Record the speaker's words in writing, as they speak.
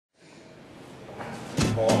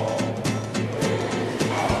Yeah,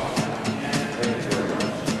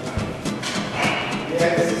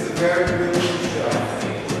 this is a very good show.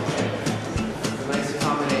 It's a nice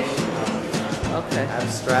combination of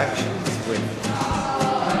abstractions with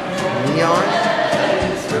neon.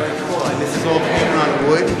 It's very cool. And this is all painted on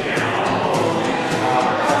wood. I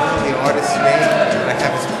don't know the artist's name, but I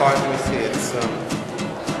have his card. Let me see. It's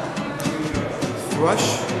Thrush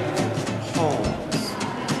Holmes.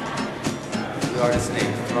 The artist's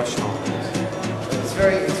name, Thrush Holmes. It's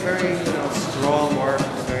very, strong work.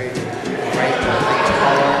 It's very bright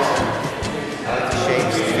colors. I like the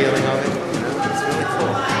shapes, the feeling of it. It's really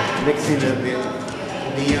cool. Mixing the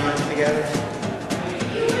neon together.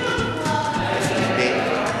 Nice and big. I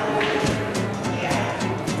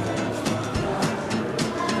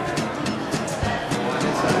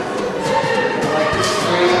like this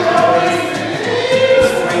frame.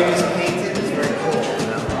 This frame is painted. It's very cool.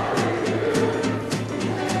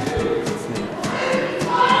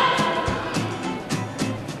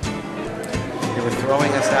 They were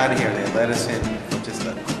throwing us out of here. They let us in for just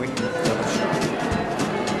a quick little shot.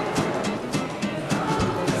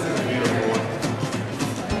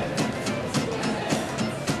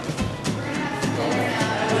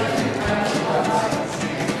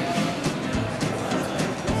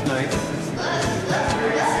 It's nice.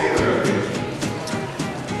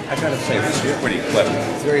 I gotta say, this is pretty clever.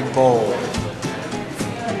 It's very bold.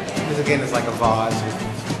 This again is like a vase with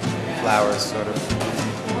flowers, sort of.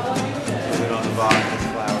 Put it on the vase with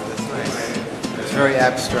flowers. That's nice. It's very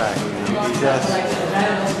abstract.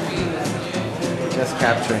 Just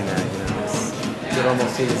capturing that. You could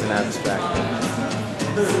almost see it as an abstract.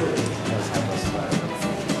 It does have those flowers.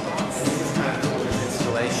 This is kind of cool. This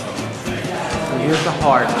installation. So here's the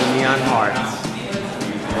heart, the neon hearts.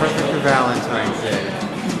 Perfect for Valentine's Day.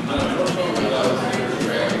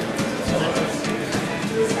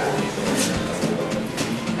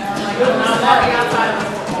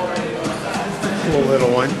 Cool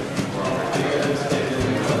little one.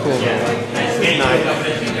 Cool little one. This is nice.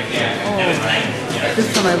 Oh, this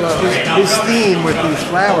one I love. His theme with these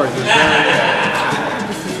flowers is very.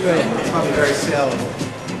 This is great. It's probably very sellable.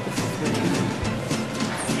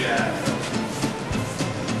 Yeah.